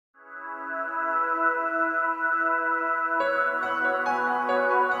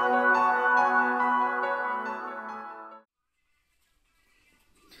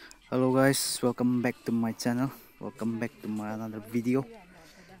Guys, welcome back to my channel. Welcome back to my another video.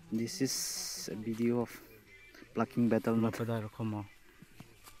 This is a video of plucking betel nut.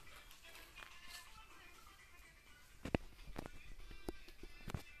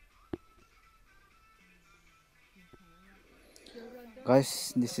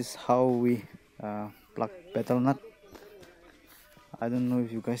 Guys, this is how we pluck betel nut. I don't know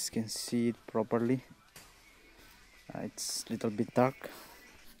if you guys can see it properly. It's a little bit dark.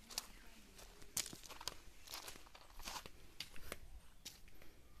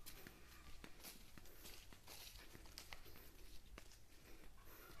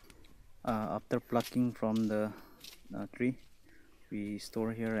 After plucking from the tree, we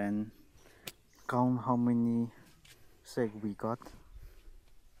store here and count how many seg we got.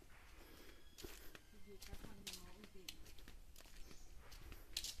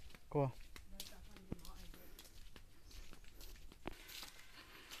 Go.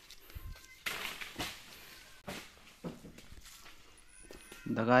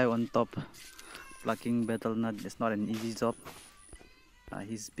 The guy on top plucking betel nut is not an easy job.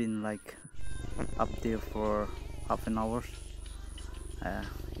 He's been like up there for half an hour.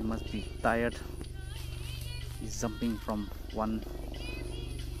 He must be tired. He's jumping from one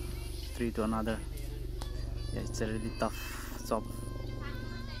tree to another. Yeah, it's a really tough job.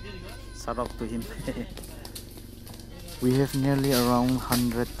 Shout out to him. We have nearly around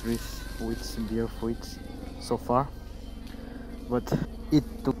 100 trees which bear fruits so far, but it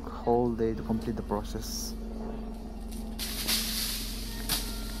took whole day to complete the process.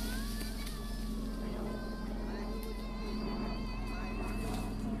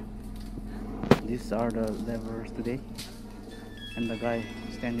 These are the laborers today, and the guy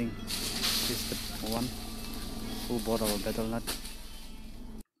standing is the one who bought our betel nut.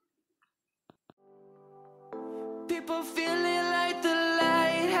 People feeling like the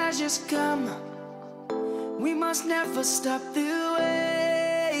light has just come. We must never stop the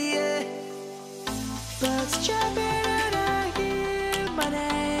way, yeah. Birds chirping and I hear my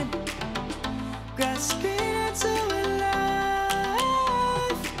name, grasping into life.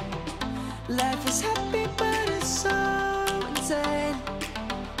 Life is happy but it's so insane.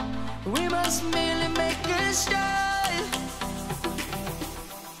 We must merely make a start.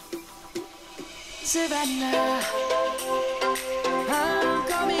 Savannah, I'm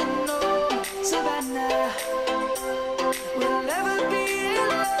coming home. Savannah.